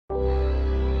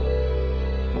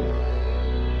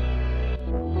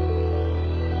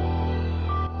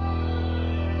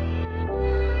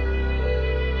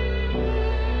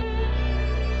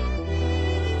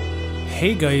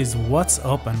Hey guys, what's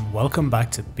up and welcome back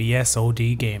to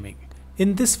BSoD Gaming.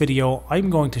 In this video,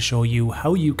 I'm going to show you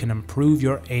how you can improve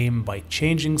your aim by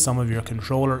changing some of your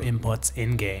controller inputs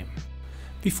in-game.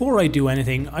 Before I do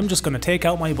anything, I'm just going to take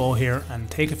out my bow here and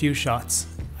take a few shots.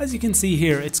 As you can see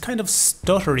here, it's kind of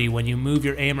stuttery when you move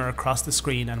your aimer across the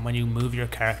screen and when you move your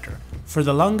character. For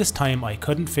the longest time I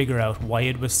couldn't figure out why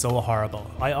it was so horrible.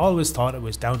 I always thought it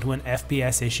was down to an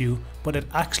FPS issue, but it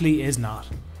actually is not.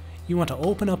 You want to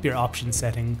open up your options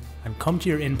setting and come to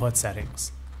your input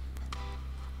settings.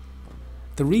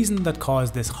 The reason that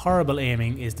caused this horrible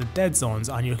aiming is the dead zones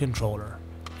on your controller.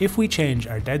 If we change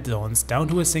our dead zones down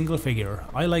to a single figure,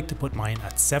 I like to put mine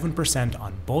at 7%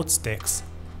 on both sticks.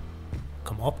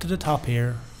 Come up to the top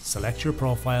here, select your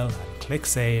profile and click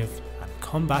save and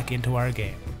come back into our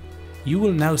game. You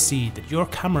will now see that your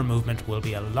camera movement will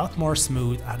be a lot more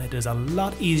smooth and it is a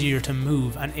lot easier to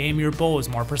move and aim your bows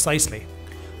more precisely.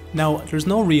 Now, there's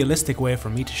no realistic way for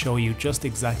me to show you just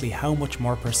exactly how much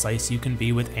more precise you can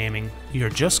be with aiming. You're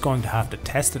just going to have to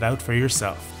test it out for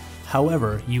yourself.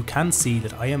 However, you can see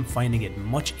that I am finding it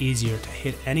much easier to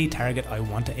hit any target I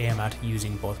want to aim at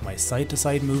using both my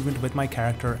side-to-side movement with my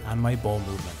character and my bow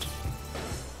movement.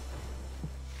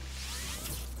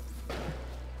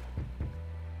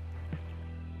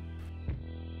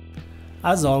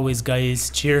 As always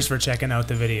guys, cheers for checking out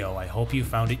the video. I hope you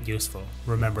found it useful.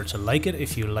 Remember to like it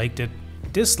if you liked it,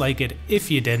 dislike it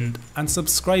if you didn't, and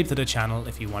subscribe to the channel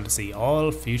if you want to see all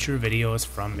future videos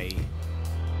from me.